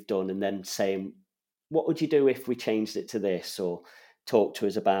code that you've done and then saying, what would you do if we changed it to this? Or talk to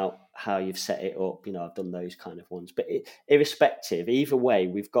us about how you've set it up. I've done those kind of ones. But irrespective, either way,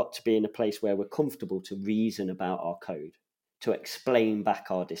 we've got to be in a place where we're comfortable to reason about our code, to explain back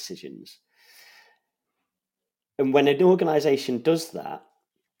our decisions. And when an organisation does that,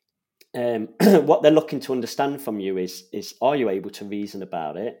 what they're looking to understand from you is are you able to reason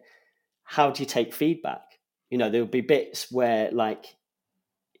about it? How do you take feedback? There'll be bits where like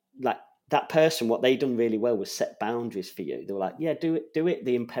that person, what they done really well was set boundaries for you. They were like, yeah, do it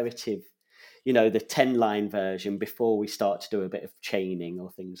the imperative, the 10-line version before we start to do a bit of chaining or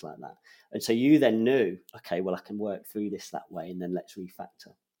things like that. And so you then knew, okay, well, I can work through this that way, and then let's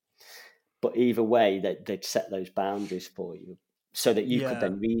refactor. But either way, they'd set those boundaries for you so that you could Yeah.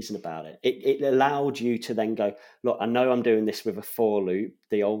 then reason about it. It allowed you to then go, look, I know I'm doing this with a for loop,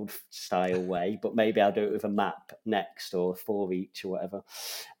 the old style way, but maybe I'll do it with a map next, or a for each, or whatever.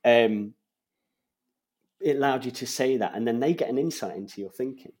 It allowed you to say that, and then they get an insight into your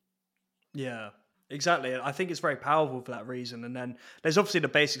thinking. Yeah, exactly. I think it's very powerful for that reason. And then there's obviously the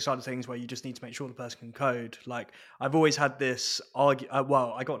basic side of things where you just need to make sure the person can code. Like I've always had this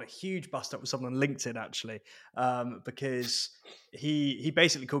well, I got a huge bust up with someone on LinkedIn actually, because he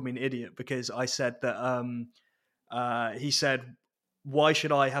basically called me an idiot because I said that he said, "Why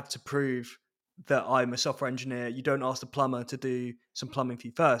should I have to prove that I'm a software engineer? You don't ask the plumber to do some plumbing for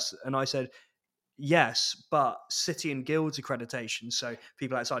you first." And I said, yes, but city and guilds accreditation, so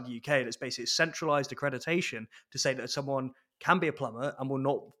people outside the UK, that's basically centralized accreditation to say that someone can be a plumber and will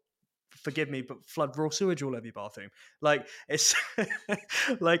not, forgive me, but flood raw sewage all over your bathroom. Like it's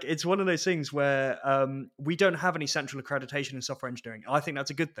like it's one of those things where we don't have any central accreditation in software engineering. I think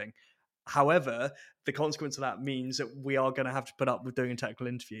that's a good thing. However, the consequence of that means that we are going to have to put up with doing a technical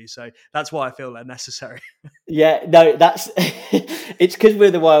interview. So that's why I feel they're necessary. Yeah, no, that's it's because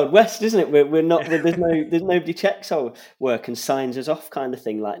we're the Wild West, isn't it? We're not. Yeah. There's nobody checks our work and signs us off, kind of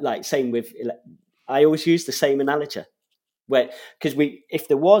thing. Like same with. I always use the same analogy where, because if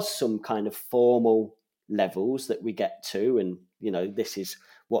there was some kind of formal levels that we get to, and this is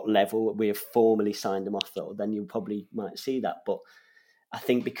what level we have formally signed them off, though, then you probably might see that. But I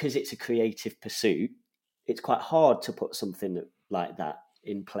think because it's a creative pursuit, it's quite hard to put something like that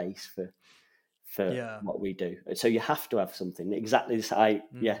in place for Yeah. what we do. So you have to have something exactly this. Mm.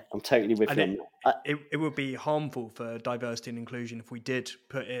 I'm totally with And you on that. it would be harmful for diversity and inclusion if we did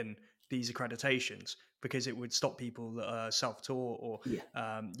put in these accreditations, because it would stop people that are self-taught or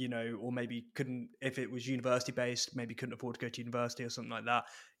Yeah, or maybe couldn't, if it was university based, maybe couldn't afford to go to university or something like that.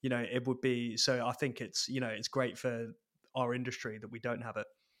 It would be, so I think it's great for our industry that we don't have it.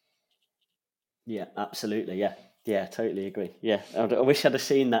 yeah, absolutely. Yeah, yeah, totally agree. Yeah, I wish I'd have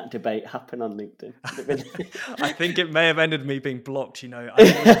seen that debate happen on LinkedIn. Would have been. I think it may have ended me being blocked. I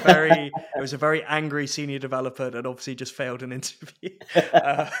think it was a very angry senior developer that obviously just failed an interview.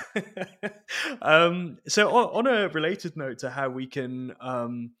 Uh, so on a related note to how we can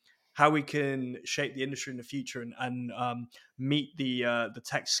shape the industry in the future and meet the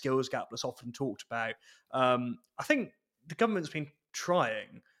tech skills gap that's often talked about, I think the government's been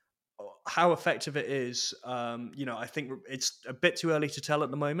trying. How effective it is, I think it's a bit too early to tell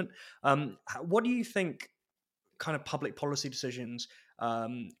at the moment. What do you think kind of public policy decisions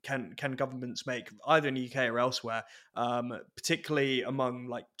can governments make either in the UK or elsewhere, particularly among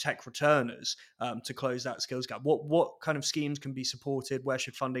like tech returners, to close that skills gap? What kind of schemes can be supported? Where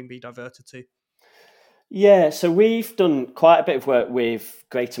should funding be diverted to? Yeah, so we've done quite a bit of work with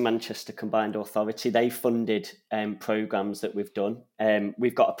Greater Manchester Combined Authority. They funded programs that we've done.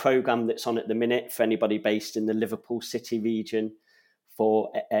 We've got a program that's on at the minute for anybody based in the Liverpool City region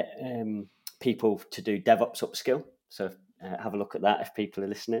for people to do DevOps upskill. So have a look at that if people are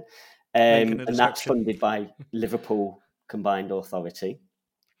listening. Link in the And that's description. funded by Liverpool Combined Authority,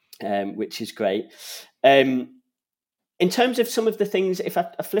 which is great. In terms of some of the things, if I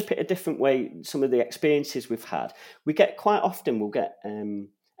flip it a different way, some of the experiences we've had, we'll get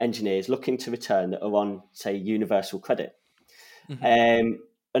engineers looking to return that are on, say, universal credit. Mhm.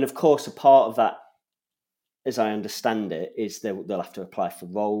 And of course, a part of that, as I understand it, is they'll have to apply for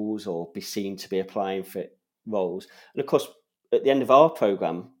roles or be seen to be applying for roles. And of course, at the end of our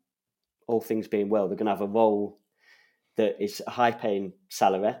program, all things being well, they're going to have a role that is a high paying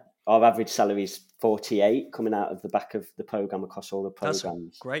salary. Our average salary is 48 coming out of the back of the program across all the That's a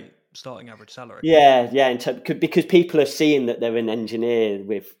programs. great starting average salary. Yeah, yeah. Because people are seeing that they're an engineer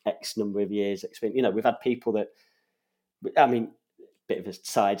with X number of years experience. We've had people that, I mean, bit of a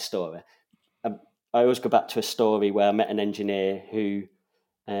side story. I, I always go back to a story where I met an engineer who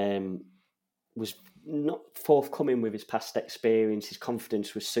was not forthcoming with his past experience. His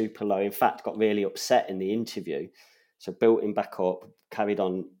confidence was super low. In fact, got really upset in the interview. So built him back up, carried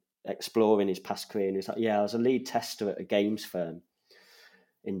on exploring his past career. And he's like, yeah, I was a lead tester at a games firm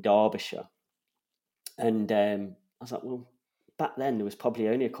in Derbyshire. And I was like, well, back then there was probably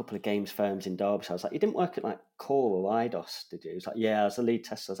only a couple of games firms in Derbyshire. I was like, you didn't work at like Core or IDOS, did you? He was like, yeah, I was the lead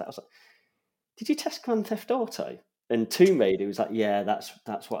tester. I was like, did you test Grand Theft Auto and Tomb Raider? He was like, yeah, that's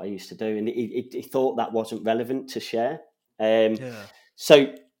what I used to do, and he thought that wasn't relevant to share. Yeah.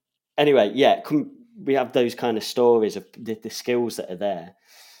 So anyway, yeah, we have those kind of stories of the skills that are there.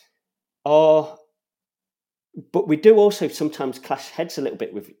 But we do also sometimes clash heads a little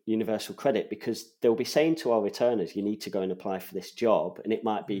bit with Universal Credit, because they'll be saying to our returners, you need to go and apply for this job, and it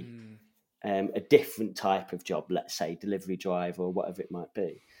might be a different type of job, let's say delivery driver or whatever it might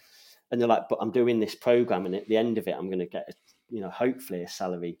be. And they're like, but I'm doing this program, and at the end of it, I'm going to get, hopefully a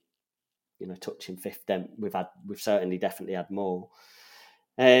salary, touching 50. We've certainly definitely had more.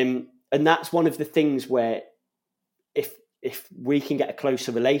 And that's one of the things where if we can get a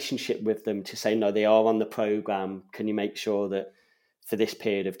closer relationship with them to say, no, they are on the program, can you make sure that for this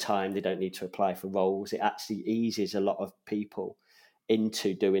period of time they don't need to apply for roles? It actually eases a lot of people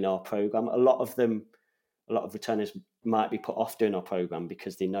into doing our program. A lot of returners might be put off doing our program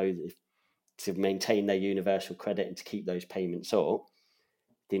because they know that to maintain their universal credit and to keep those payments up,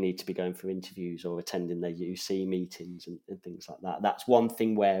 they need to be going for interviews or attending their UC meetings and things like that. That's one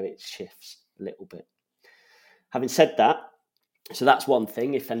thing where it shifts a little bit. Having said that, so that's one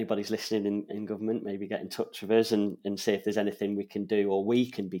thing. If anybody's listening in government, maybe get in touch with us and see if there's anything we can do, or we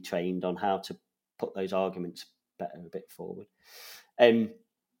can be trained on how to put those arguments better a bit forward. Having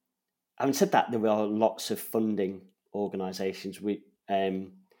said that, there are lots of funding organisations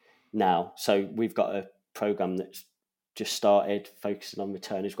now. So we've got a programme that's just started focusing on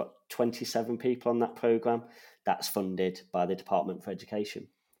returners. We've got 27 people on that programme. That's funded by the Department for Education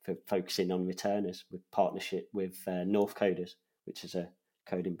for focusing on returners, with partnership with North Coders, which is a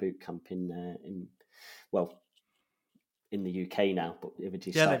coding boot camp in the UK now, but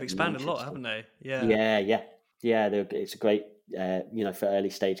originally Yeah, they've started in expanded a lot, Manchester. haven't they? Yeah. Yeah. It's a great, for early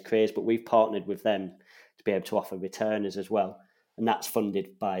stage careers. But we've partnered with them to be able to offer returners as well, and that's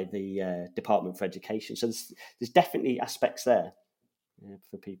funded by the Department for Education. So there's definitely aspects there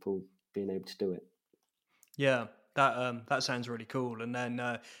for people being able to do it. Yeah, that sounds really cool. And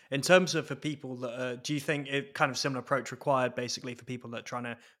then in terms of for people that do you think it kind of similar approach required basically for people that are trying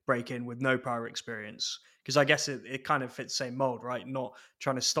to break in with no prior experience? Because I guess it kind of fits the same mold, right? Not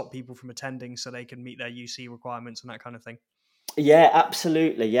trying to stop people from attending so they can meet their UC requirements and that kind of thing. Yeah,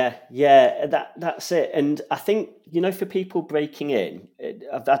 absolutely. Yeah. That's it. And I think for people breaking in,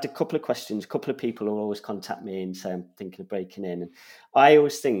 I've had a couple of questions. A couple of people will always contact me and say I'm thinking of breaking in, and I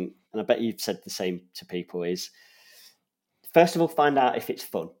always think, and I bet you've said the same to people, is first of all, find out if it's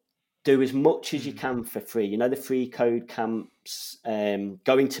fun. Do as much as you can for free. The free code camps,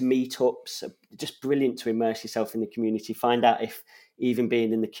 going to meetups, just brilliant to immerse yourself in the community. Find out if even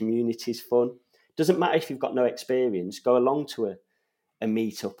being in the community is fun. Doesn't matter if you've got no experience. Go along to a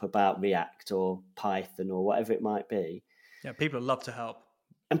meetup about React or Python or whatever it might be. Yeah, people love to help.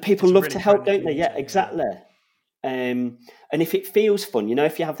 And people It's a love really to help, friendly don't they? Yeah, community. Yeah. exactly. And if it feels fun,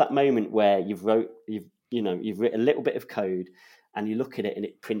 if you have that moment where you've written a little bit of code and you look at it and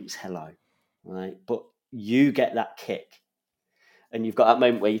it prints hello, right? But you get that kick, and you've got that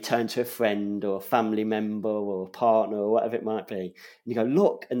moment where you turn to a friend or a family member or a partner or whatever it might be, and you go,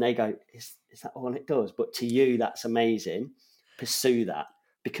 look, and they go, is that all it does? But to you, that's amazing. Pursue that,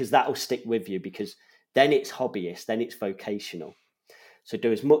 because that will stick with you, because then it's hobbyist, then it's vocational. So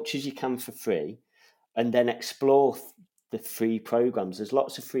do as much as you can for free, and then explore the free programs. There's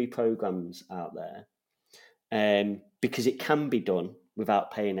lots of free programs out there, because it can be done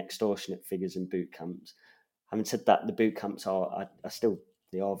without paying extortionate figures in boot camps. Having said that, the boot camps are still,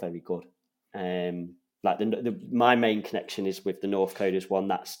 they are very good. Like my main connection is with the North Coders one.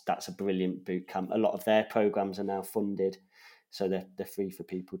 That's a brilliant boot camp. A lot of their programs are now funded, so they're free for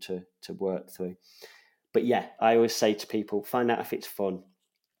people to work through. But yeah, I always say to people, find out if it's fun,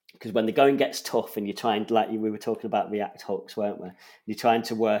 because when the going gets tough and you're trying, like we were talking about React hooks, weren't we? You're trying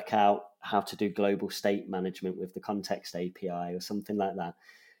to work out how to do global state management with the context API or something like that.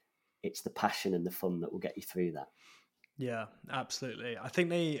 It's the passion and the fun that will get you through that. Yeah, absolutely. I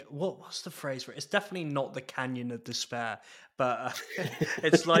think what's the phrase for it? It's definitely not the canyon of despair, but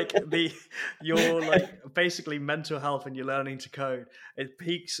it's like your like basically mental health and you're learning to code. It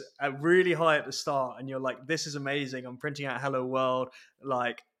peaks at really high at the start, and you're like, "This is amazing! I'm printing out "Hello World."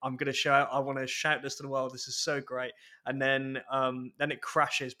 Like I'm gonna shout. I want to shout this to the world. This is so great. And then it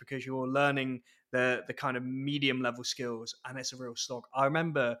crashes because you're learning the kind of medium level skills, and it's a real slog. I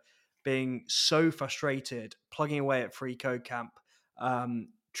remember being so frustrated, plugging away at Free Code Camp,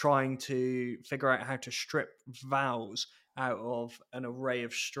 trying to figure out how to strip vowels out of an array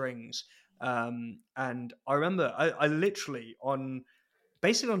of strings. And I remember I literally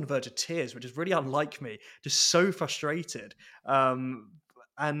basically on the verge of tears, which is really unlike me, just so frustrated. Um,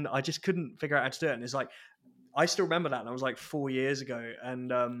 and I just couldn't figure out how to do it. And it's like, I still remember that. And I was like 4 years ago.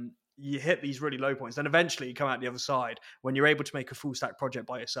 And you hit these really low points. Then eventually you come out the other side when you're able to make a full stack project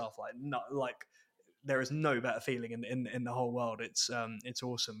by yourself. Like, not like, there is no better feeling in the whole world. It's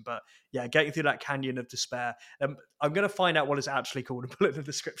awesome. But yeah, getting through that canyon of despair. I'm gonna find out what it's actually called and put it in the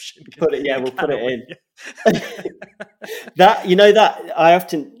description because Put it, yeah, it we'll put it cannot be. in. That, that I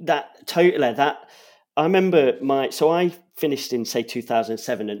often, that totally, that I remember so I finished in say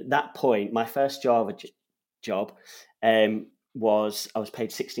 2007, and at that point my first Java job was, I was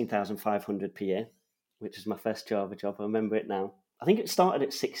paid 16,500 per year, which was my first Java job. I remember it now. I think it started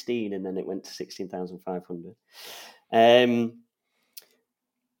at 16 and then it went to 16,500. And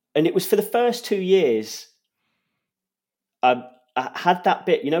it was for the first 2 years. I had that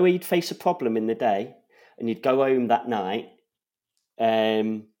bit, where you'd face a problem in the day and you'd go home that night,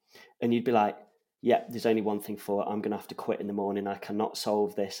 and you'd be like, yeah, there's only one thing for it. I'm going to have to quit in the morning. I cannot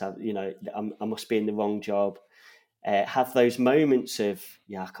solve this. I must be in the wrong job. Have those moments of,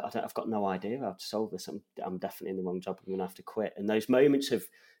 yeah, I've got no idea how to solve this. I'm definitely in the wrong job. I'm going to have to quit. And those moments of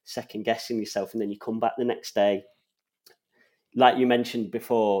second guessing yourself, and then you come back the next day, like you mentioned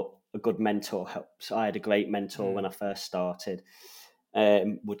before, a good mentor helps. I had a great mentor when I first started,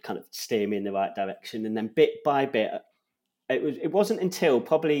 would kind of steer me in the right direction. And then bit by bit, it wasn't until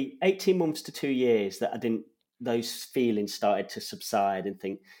probably 18 months to 2 years that those feelings started to subside, and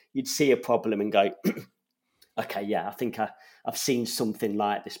think you'd see a problem and go, okay, yeah, I think I've seen something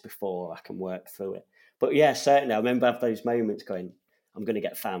like this before. I can work through it. But yeah, certainly I remember have those moments going, I'm going to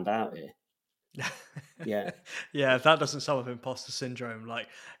get found out here. Yeah. Yeah, if that doesn't sum up imposter syndrome, like,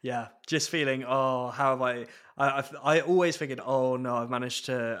 yeah, just feeling, oh, how have I always figured, oh no, I've managed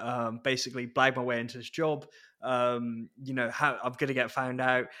to basically blag my way into this job. How I'm going to get found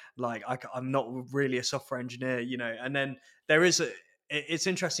out. Like, I'm not really a software engineer, and then there is it's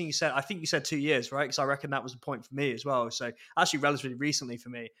interesting you said, I think you said 2 years, right? Because I reckon that was a point for me as well. So actually relatively recently for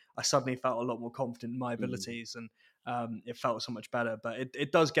me, I suddenly felt a lot more confident in my abilities, and it felt so much better. But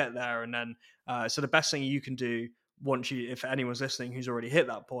it does get there. And then so the best thing you can do, if anyone's listening who's already hit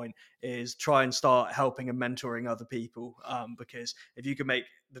that point, is try and start helping and mentoring other people. Because if you can make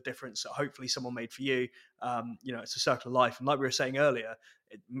the difference that hopefully someone made for you, it's a circle of life. And like we were saying earlier,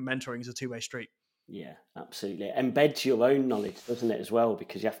 mentoring is a two-way street. Yeah, absolutely. It embeds your own knowledge, doesn't it, as well?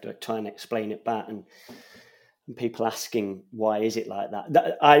 Because you have to try and explain it back, and people asking, why is it like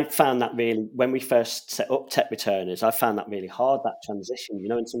that? I found that really, when we first set up Tech Returners, I found that really hard, that transition,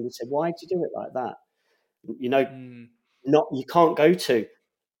 and somebody said, why did you do it like that? Mm. Not, you can't go to,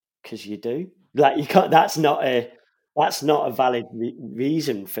 because you do. Like, you can't, that's not a valid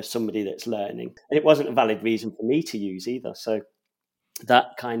reason for somebody that's learning. And it wasn't a valid reason for me to use either. So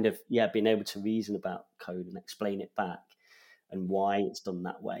that kind of, being able to reason about code and explain it back and why it's done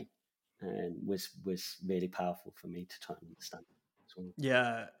that way, was really powerful for me to try and understand.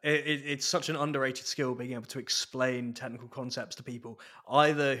 Yeah, it's such an underrated skill, being able to explain technical concepts to people,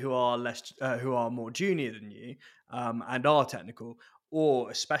 either who are more junior than you, and are technical,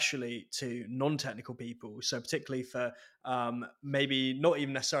 or especially to non-technical people. So particularly for maybe not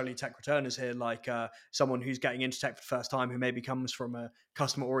even necessarily tech returners here, like someone who's getting into tech for the first time, who maybe comes from a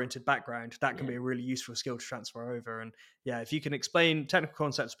customer-oriented background, that can Yeah, be a really useful skill to transfer over. And yeah, if you can explain technical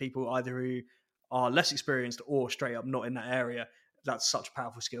concepts to people either who are less experienced or straight up not in that area, that's such a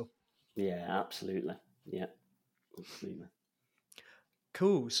powerful skill. yeah, absolutely. Yeah, absolutely.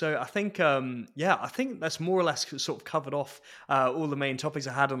 Cool. So I think, I think that's more or less sort of covered off all the main topics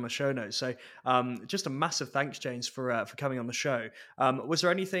I had on the show notes. So just a massive thanks, James, for coming on the show. Was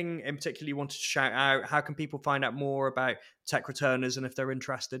there anything in particular you wanted to shout out? How can people find out more about tech returners, and if they're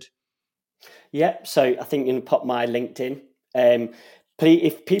interested? Yeah, so I think you can pop my LinkedIn. Please,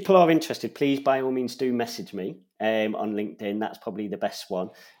 if people are interested, please by all means do message me on LinkedIn. That's probably the best one.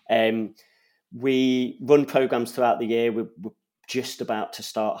 We run programs throughout the year. We're just about to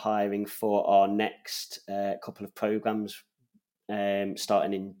start hiring for our next couple of programs,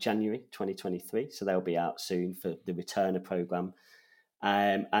 starting in January 2023. So they'll be out soon for the Returner program.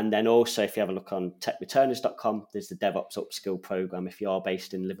 And then also, if you have a look on techreturners.com, there's the DevOps Upskill program. If you are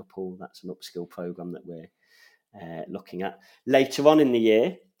based in Liverpool, that's an upskill program that we're looking at. Later on in the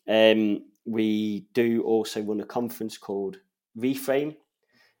year, we do also run a conference called Reframe,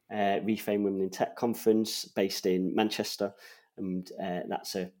 Reframe Women in Tech Conference, based in Manchester. And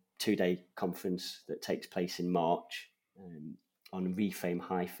that's a 2-day conference that takes place in March, on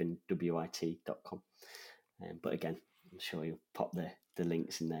reframe-wit.com. But again, sure you'll pop the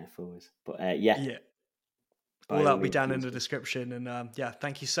links in there for us. But yeah, Yeah. All by all that'll be means, down in please the do. description. And yeah,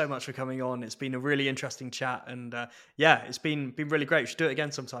 thank you so much for coming on. It's been a really interesting chat, and yeah, it's been really great. We should do it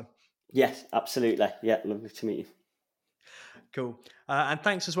again sometime. Yes, absolutely. Yeah, lovely to meet you. Cool. And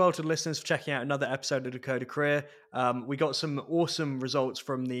thanks as well to the listeners for checking out another episode of Dakota Career. We got some awesome results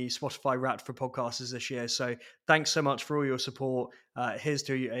from the Spotify Wrapped for podcasters this year. So thanks so much for all your support. Here's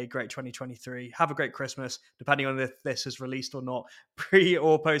to a great 2023. Have a great Christmas, depending on if this is released or not, pre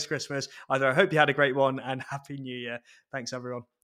or post Christmas. Either I hope you had a great one and Happy New Year. Thanks, everyone.